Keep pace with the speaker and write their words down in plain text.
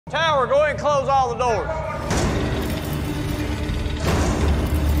Tower, go ahead and close all the doors.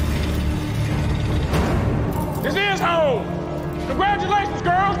 This is home. Congratulations,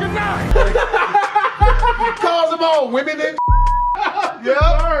 girls. Good night. Calls them all women and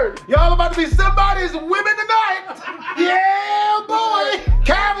yeah. Y'all about to be somebody's women tonight. Yeah, boy.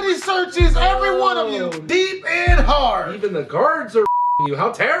 Cavity searches, every one of you, deep and hard. Even the guards are you.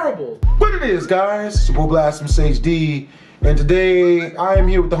 How terrible. What it is, guys? It's your boy BHD, and today I am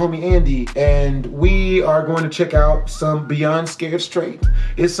here with the homie Andy, and we are going to check out some Beyond Scared Straight.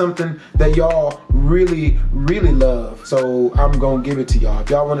 It's something that y'all really, really love, so I'm gonna give it to y'all. If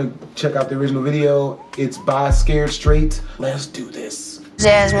y'all want to check out the original video, it's by Scared Straight. Let's do this.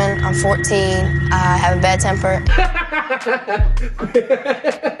 Jasmine, I'm 14. I have a bad temper.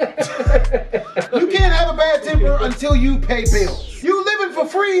 You can't have a bad temper until you pay bills. You living for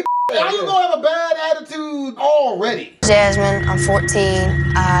free. How you gonna have a bad attitude already? Jasmine, I'm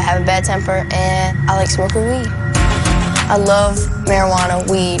 14. I have a bad temper and I like smoking weed. I love marijuana,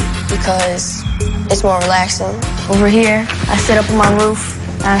 weed, because it's more relaxing. Over here, I sit up on my roof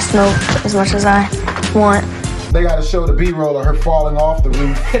and I smoke as much as I want. They gotta show the B-roll of her falling off the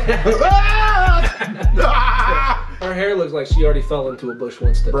roof. Her hair looks like she already fell into a bush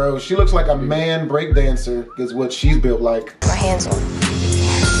once. Bro, she looks like a man breakdancer is what she's built like. My hands on.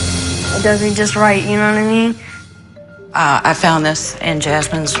 It does me just right, you know what I mean? I found this in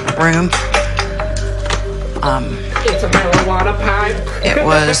Jasmine's room. It's a marijuana pipe. It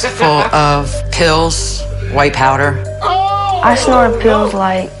was full of pills, white powder. I snorted pills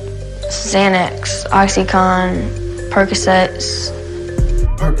like Xanax, Oxycontin, Percocets.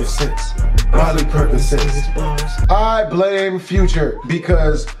 Molly Percocets. I blame Future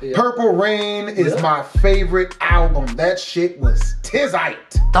because Purple Rain is my favorite album. That shit was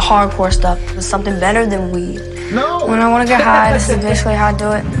tizite. The hardcore stuff is something better than weed. No. When I want to get high, this is basically how I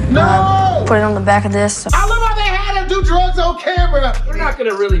do it. No. Put it on the back of this. I love how they had him do drugs on camera. We're not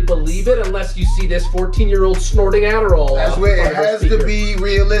gonna really believe it unless you see this 14-year-old snorting Adderall. That's where it has to be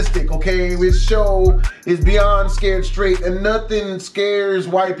realistic, okay? This show is Beyond Scared Straight, and nothing scares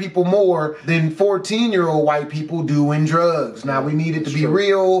white people more than 14-year-old white people doing drugs. Now, we need it to be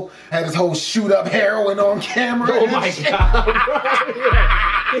real. Had this whole shoot up heroin on camera. Oh my God.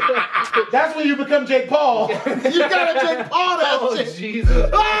 That's when you become Jake Paul. You gotta Jake Paul that shit.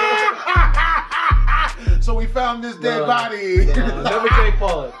 Jesus. So we found this dead body. Never Jake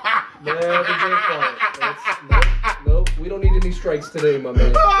Paul it. Never Jake Paul it. Nope. We don't need any strikes today, my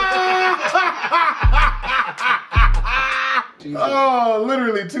man. Oh,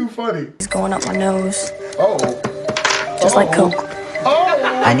 literally too funny. It's going up my nose. Oh. Just like Coke.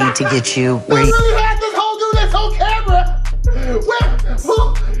 Oh. I need to get you They where you... really had this whole do this on camera.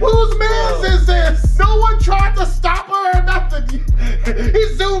 Whose man's is this? No one tried to stop her or nothing. He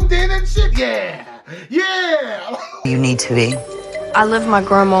zoomed in and shit. Yeah. you need to be. I live with my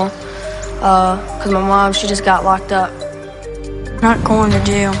grandma, because my mom, she just got locked up. Not going to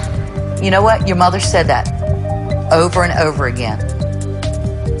jail. You know what? Your mother said that over and over again.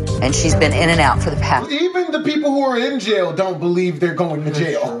 And she's been in and out for the past... Even the people who are in jail don't believe they're going to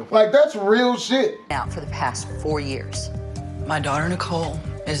jail. Like, that's real shit. ...out for the past 4 years. My daughter Nicole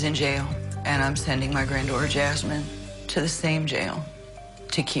is in jail, and I'm sending my granddaughter Jasmine to the same jail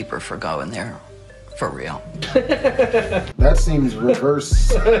to keep her from going there for real. That seems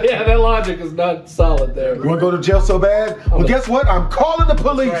reverse. Yeah, that logic is not solid there. You want to go to jail so bad? Well, guess what? I'm calling the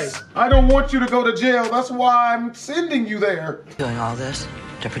police. Right. I don't want you to go to jail. That's why I'm sending you there. Doing all this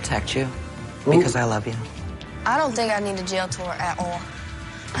to protect you because I love you. I don't think I need a jail tour at all.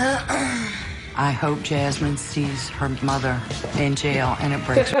 I hope Jasmine sees her mother in jail and it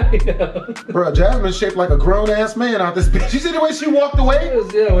breaks her. Bro, Jasmine's shaped like a grown-ass man out this bitch. You see the way she walked away?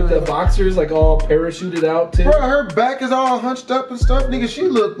 Yeah, with the boxers like all parachuted out too. Bro, her back is all hunched up and stuff. Nigga, she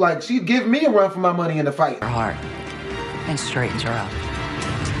looked like she'd give me a run for my money in the fight. Her heart and straightens her up.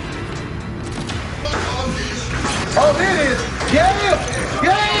 Oh, there it is. Yeah!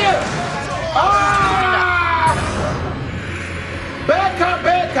 Ah!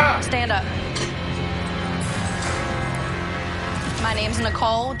 Bad cop. Stand up. My name's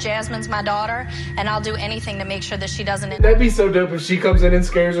Nicole, Jasmine's my daughter, and I'll do anything to make sure that she doesn't... That'd be so dope if she comes in and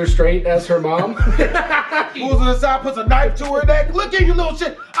scares her straight as her mom. Pulls to the side, puts a knife to her neck. Look at you, little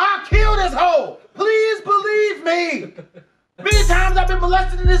shit. I'll kill this hoe. Please believe me. Many times I've been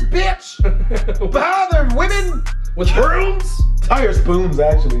molested in this bitch. By other women. With brooms? Tire spoons,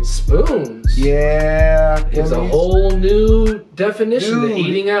 actually. Spoons? Yeah. It's a whole new definition to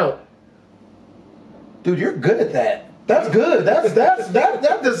eating out. Dude, you're good at that. That's good. That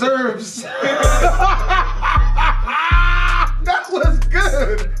deserves. That was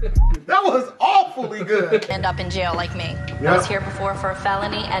good. probably good. End up in jail like me. I was here before for a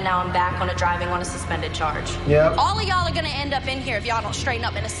felony, and now I'm back on a driving on a suspended charge. Yep. All of y'all are gonna end up in here if y'all don't straighten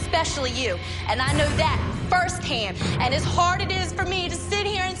up, and especially you. And I know that firsthand. And as hard it is for me to sit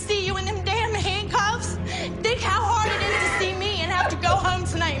here and see you in them damn handcuffs, think how hard it is to see me and have to go home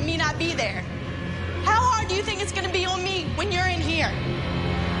tonight and me not be there. How hard do you think it's gonna be on me when you're in here?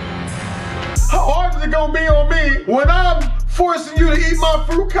 How hard is it gonna be on me when I'm forcing you to eat my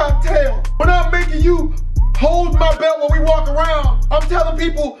fruit cocktail? When I'm making you hold my belt when we walk around? I'm telling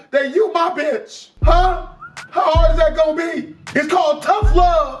people that you my bitch. Huh? How hard is that gonna be? It's called tough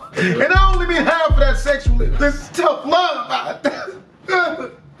love. And I only mean half of that sexually. This is tough love. I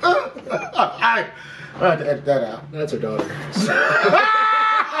had to edit that out. That's her daughter.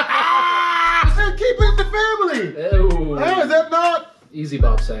 Keep it in the family. Oh. How is that not? Easy,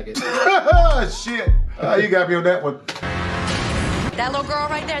 Bob Saget. Shit. You got me on that one. That little girl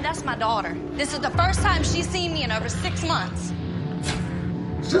right there, that's my daughter. This is the first time she's seen me in over 6 months.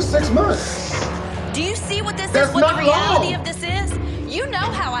 It's just 6 months. Do you see what this That's is, what not the reality long. of this is? You know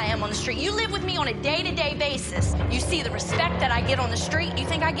how I am on the street. You live with me on a day-to-day basis. You see the respect that I get on the street. You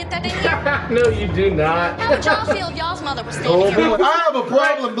think I get that in here? No, you do not. How would y'all feel if y'all's mother was standing here? I have a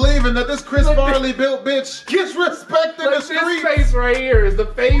problem believing that this Chris Farley built bitch gets respect in the Like, street. this face right here is the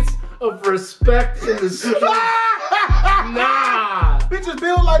face of respect in the street. Nah. Bitches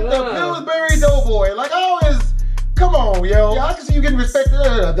built like the Pillsbury Doughboy. Like, I always, come on, yo. I can see you getting respect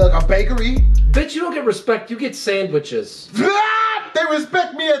at a bakery. Bitch, you don't get respect, you get sandwiches. They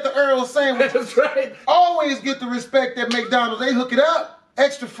respect me at the Earl sandwich. That's right. Always get the respect at McDonald's. They hook it up,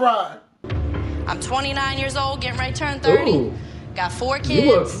 extra fried. I'm 29 years old, getting ready to turn 30. Ooh. Got 4 kids. You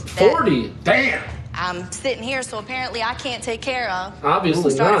look 40. Damn. I'm sitting here, so apparently I can't take care of.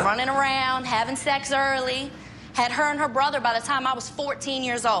 Obviously Started not. running around, having sex early. Had her and her brother by the time I was 14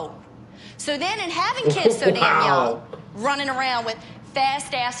 years old. So then in having kids so damn young, running around with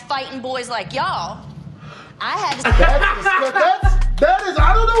fast-ass fighting boys like y'all, I had to... That is,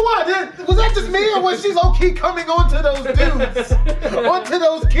 I don't know why. Was that just me or was she low-key coming onto those dudes? Onto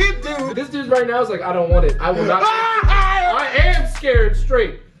those kid dudes? This dude right now is like, I don't want it. I will not. I am scared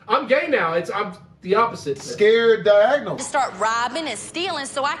straight. I'm gay now. I'm the opposite. Scared diagonal. to start robbing and stealing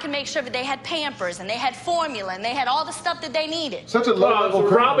so I can make sure that they had Pampers and they had formula and they had all the stuff that they needed. Such a low-level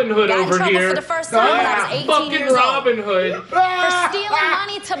Robin Hood Got in over trouble here. for the first time when I was 18 fucking years Robin old. Hood. For stealing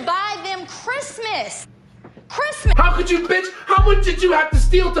money to buy them Christmas. Christmas. How could you, bitch? How much did you have to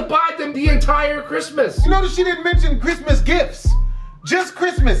steal to buy them the entire Christmas? You notice she didn't mention Christmas gifts. Just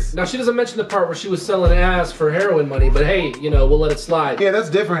Christmas. Now, she doesn't mention the part where she was selling ass for heroin money, but hey, you know, we'll let it slide. Yeah, that's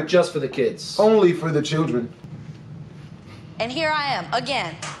different. Just for the kids. Only for the children. And here I am,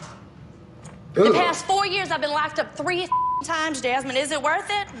 again. Ugh. The past 4 years, I've been locked up 3 times, Jasmine. Is it worth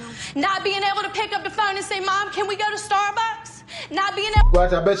it? No. Not being able to pick up the phone and say, Mom, can we go to Starbucks? Not being able...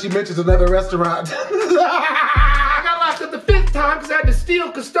 Watch, I bet she mentions another restaurant. I got locked up the 5th time because I had to steal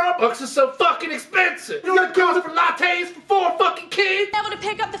because Starbucks is so fucking expensive. You know what it costs for lattes for 4 fucking kids? able to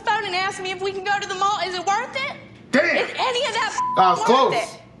pick up the phone and ask me if we can go to the mall. Is it worth it? Damn. Is any of that I was worth close.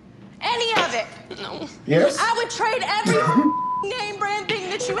 it? Any of it? No. Yes? I would trade every name brand thing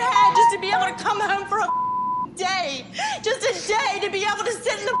that you had just to be able to come home for a day. Just a day to be able to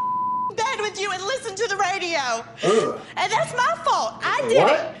sit in the bed with you and listen to the radio. Ugh. And that's my fault. I did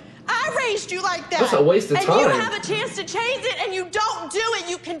it. I raised you like that. That's a waste of and time. you have a chance to change it and you don't do it.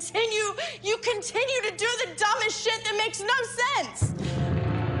 You continue to do the dumbest shit that makes no sense.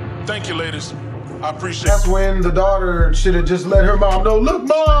 Thank you, ladies. I appreciate That's when the daughter should have just let her mom know, look,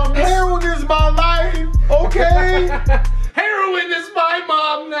 Mom, heroin is my life, okay? Heroin is my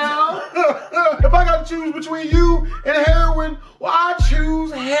mom now. If I gotta choose between you and heroin, well, I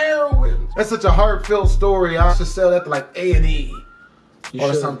choose heroin. That's such a heartfelt story. I should sell that to like A&E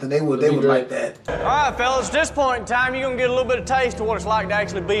or something. They would like that. All right, fellas, at this point in time, you're going to get a little bit of taste of what it's like to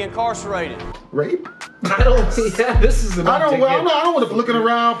actually be incarcerated. Rape? I don't. Yeah, this is. I don't want to looking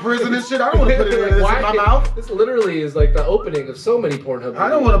around prison and shit. I don't want to put this in my mouth. This literally is like the opening of so many Pornhub videos. I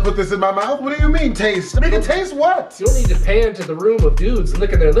don't want to put this in my mouth. What do you mean taste? Nigga, taste what? You don't need to pan to the room of dudes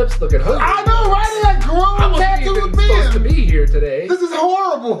licking their lips, looking hungry. I know, right? In that I grown wasn't tattooed even supposed to man. be here today. This is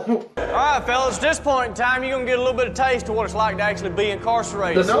horrible. All right, fellas, at this point in time, you're going to get a little bit of taste of what it's like to actually be The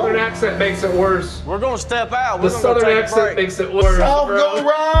incarcerated. southern accent makes it worse. We're going to step out. The We're going to southern take a accent break. makes it worse, South bro. gonna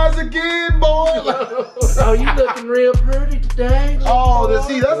rise again, boy. Oh, you looking real pretty today. Oh,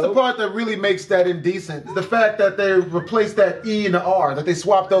 see, that's the part that really makes that indecent. Is the fact that they replaced that E and the R, that they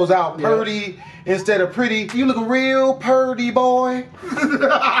swapped those out. Yeah. Purdy instead of pretty. You looking real purdy, boy. You know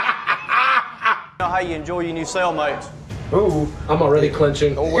how you enjoy your new cellmates. Ooh. I'm already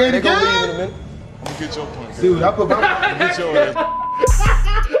clenching. Don't worry, they're going to Again? leave in a minute. I'm gonna get your point, Dude, I put my... Get your ass.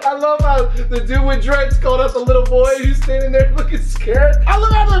 I love how the dude with dreads called out the little boy who's standing there looking scared. I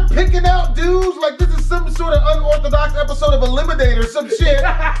love how they're picking out dudes like this is some sort of unorthodox episode of Eliminate or some shit.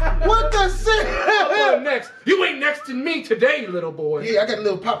 What the shit? I'm next. You ain't next to me today, little boy. Yeah, I got a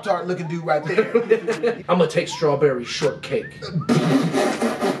little Pop-Tart looking dude right there. I'm gonna take strawberry shortcake.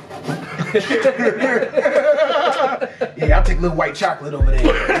 Yeah, I'll take a little white chocolate over there.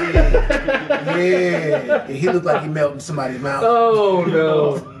 Yeah, he looked like he melted in somebody's mouth. Oh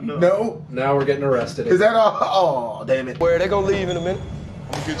no. No? Now we're getting arrested. Is that all? Oh, damn it. Where they gonna leave in a minute?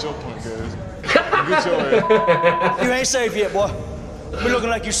 I'm gonna get your point, guys. Get your ass. You ain't safe yet, boy. Be looking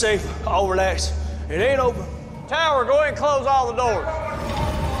like you're safe. All relax. It ain't over. Tower, go ahead and close all the doors.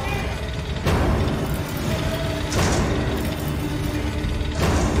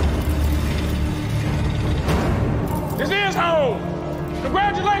 This is home.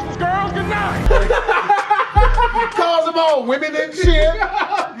 Congratulations, girls. Good night. Calls them all women and shit.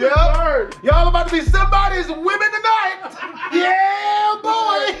 Yep. Y'all about to be somebody's women tonight. Yeah,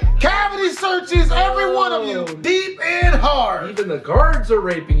 boy. Cavity searches, every one of you. Deep and hard. Even the guards are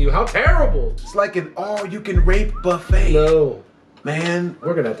raping you. How terrible. It's like an all-you-can-rape buffet. No. Man.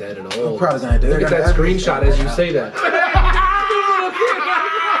 We're gonna have to edit all. I'm probably gonna do it. Look at that screenshot as you say that.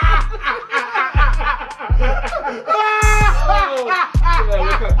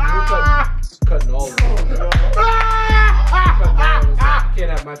 We're cutting all of them. I can't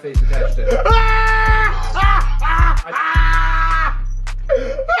have my face attached to it.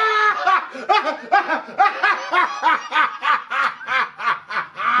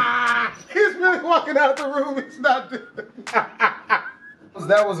 He's really walking out the room. He's not doing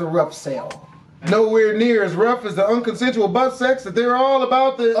That was a rough sale. Nowhere near as rough as the unconsensual butt sex that they're all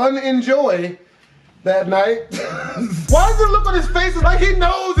about to unenjoy that night. Why does it look on his face like he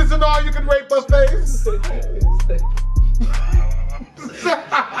knows it's an all-you-can-rape buffet?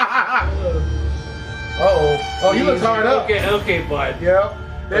 Oh, he looks hard up. Okay, bud. Yep,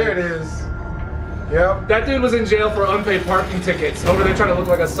 there it is. Yep. That dude was in jail for unpaid parking tickets. Over there trying to look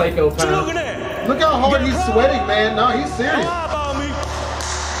like a psychopath. What you looking at? Look how hard he's sweating, man. No, he's serious.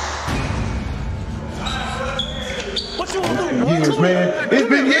 What you want to do? Years, man. It's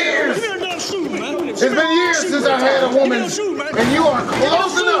been years. It's been years since I had a woman, and you are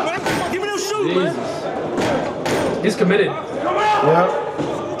close enough. Give me those shoes, man. He's committed. Yep.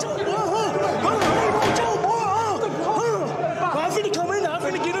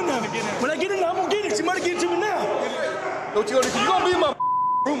 Don't you understand? You're gonna be my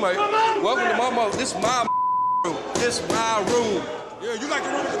roommate. Welcome to my mom. This is my room. This is my room. Yeah, you like to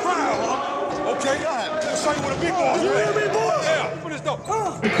run with the crowd, huh? Okay, go ahead. Let's show you what a big boy is. You a big boy? Yeah. Open this door. I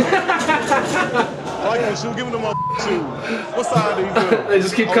like that shoe. Give him the shoe. What side do you do? They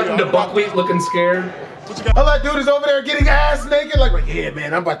just keep cutting to buckwheat looking scared. What you got? All that dude is over there getting ass naked, like, yeah,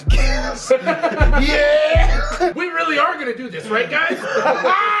 man, I'm about to get this. Yeah. We really are gonna do this, right, guys?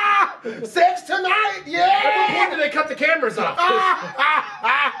 Sex tonight, yeah. At what point did they cut the cameras off?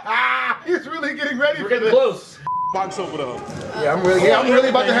 He's really getting ready We're for getting this. close. Box over there. Yeah, I'm really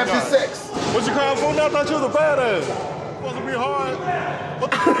about to have this sex. What you crying for now? I thought you was a badass. Supposed to be hard.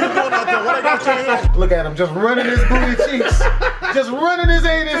 What the f*** you doing out there? What I got you here? Look at him, just running his booty cheeks. Just running his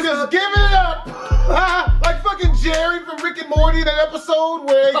anus, just giving it up. Like fucking Jerry from Rick and Morty, that episode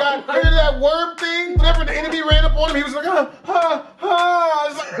where they got rid of that worm thing. Whenever the enemy ran up on him, he was like, It's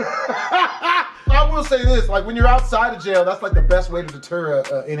like, I will say this, like when you're outside of jail, that's like the best way to deter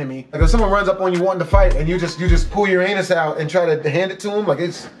an enemy. Like if someone runs up on you wanting to fight and you just pull your anus out and try to hand it to him, like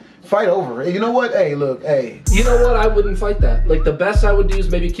it's fight over. Hey, you know what? Hey, look, hey. You know what? I wouldn't fight that. Like the best I would do is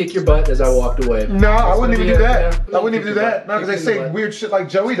maybe kick your butt as I walked away. No, I wouldn't even do that. Yeah, I wouldn't even do that. No, because they say weird shit like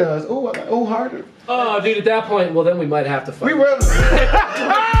Joey does. Oh, harder. Oh, dude, at that point, well, then we might have to fight. We will.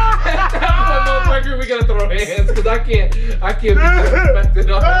 Motherfucker, we gotta throw hands because I can't be disrespected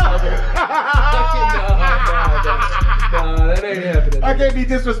on that level. No, that ain't happening. I can't be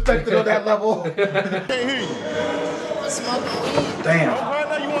disrespected on that level. Can't hear you. Smoking weed. Damn. Right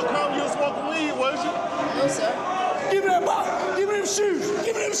now you want to come, you was smoking weed, was you? No, sir. Give me that box. Give me them shoes.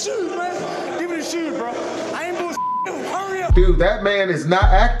 Give me them shoes, man. Give me the shoes, bro. I ain't bullshit. Hurry up. Dude, that man is not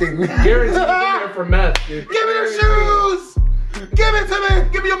acting. Guaranteed in there for meth, dude. Give me the shoes. Give it to me.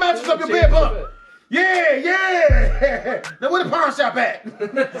 Give me your mattress up your bed, pump. Yeah. Now where the pawn shop at?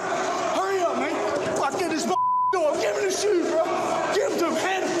 Hurry up, man. Fuck get this door. Give me the shoes, bro. Give them to him.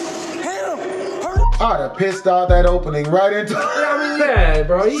 Hand him. Hurry up. I'd have pissed out that opening right into. Yeah,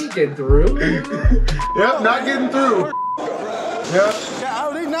 bro, you getting through. Yep, not getting through. Yep. Yeah,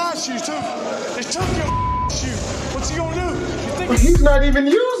 oh, they nice shoes too. They took your shoes. What you gonna do? You think He's not even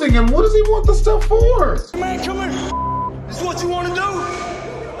using him. What does he want the stuff for? Man, come here. This is what you want to do?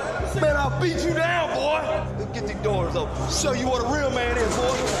 Man, I'll beat you down, boy. Let's get these doors open. Show you what a real man is,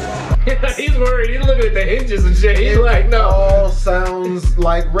 boy. He's worried. He's looking at the hinges and shit. He's like, no. All sounds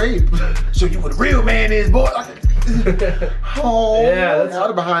like rape. Show you what a real man is, boy. Oh, yeah, that's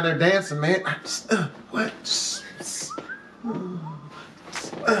out behind there dancing, man. What?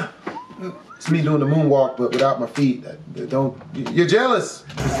 It's me doing the moonwalk, but without my feet. Don't. You're jealous.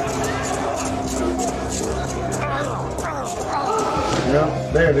 Yeah,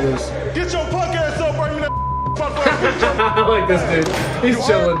 there it is. Get your punk ass up, bring me that I like this dude. He's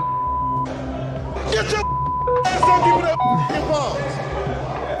chilling. Get your ass up, give me that pump.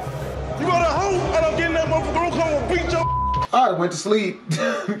 You got a hoe, and I'm getting that motherfucker. Don't come and beat your I went to sleep.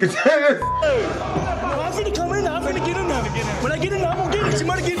 I'm finna come in now. I'm finna get in now. When I get in now, I'm gonna get it. You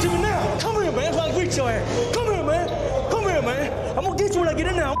might get it to me now. Come here, man. I'll beat your ass. Come here, man. Come here, man. I'm gonna get you when I get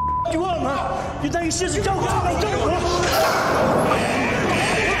in now. You up, man. You think you shit's a joke? I'm a joke, man.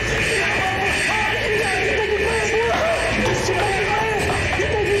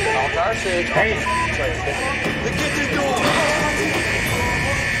 Hey. Let's get this door.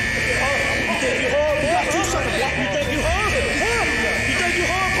 You think you hard, boy? You think you hard? You think you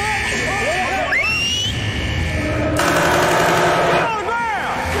hard,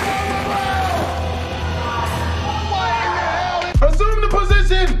 boy? Assume the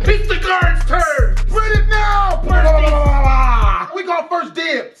position. It's the guard's turn. Read it now. We got first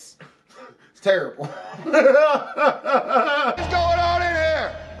dibs. It's terrible. What's going on in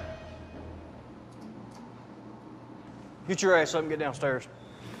here? Get your ass up and get downstairs.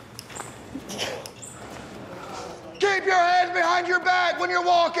 Keep your hands behind your back when you're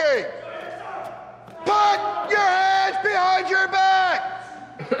walking. Put your hands behind your back.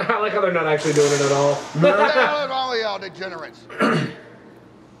 I like how they're not actually doing it at all. What the hell is wrong with y'all degenerates?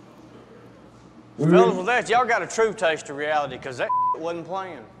 Fellas, with that, y'all got a true taste of reality, because that wasn't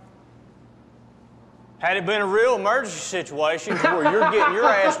planned. Had it been a real emergency situation where you're getting your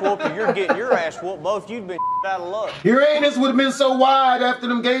ass whooped or you're getting your ass whooped, both you'd been out of luck. Your anus would have been so wide after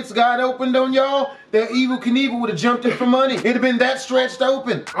them gates got opened on y'all that Evil Knievel would have jumped in for money. It'd have been that stretched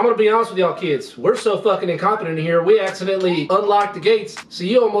open. I'm gonna be honest with y'all kids. We're so fucking incompetent in here, we accidentally unlocked the gates, so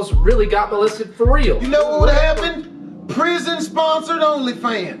you almost really got molested for real. You know what would have happened? Prison-sponsored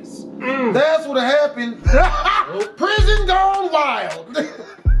OnlyFans. That's what happened. Prison gone wild.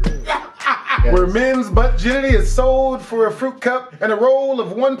 Where men's butt virginity is sold for a fruit cup and a roll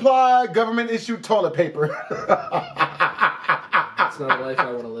of one-ply government-issued toilet paper. That's not a life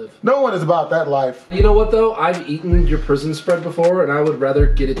I want to live. No one is about that life. You know what though? I've eaten your prison spread before, and I would rather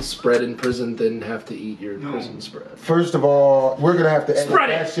get it spread in prison than have to eat your prison spread. First of all, we're gonna have to edit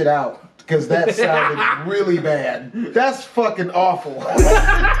Spread that it. shit out. Because that sounded really bad. That's fucking awful.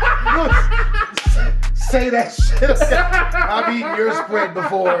 Say that shit again. I've eaten your spread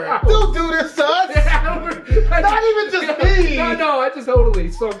before. Don't do this to us. Not even just me. No, I just totally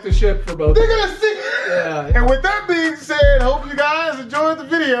sunk the ship for both. They're gonna see. Yeah. And with that being said, hope you guys enjoyed the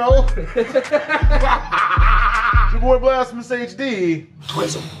video. It's your boy Blastphamoushd.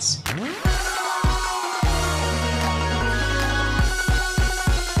 Twizzles.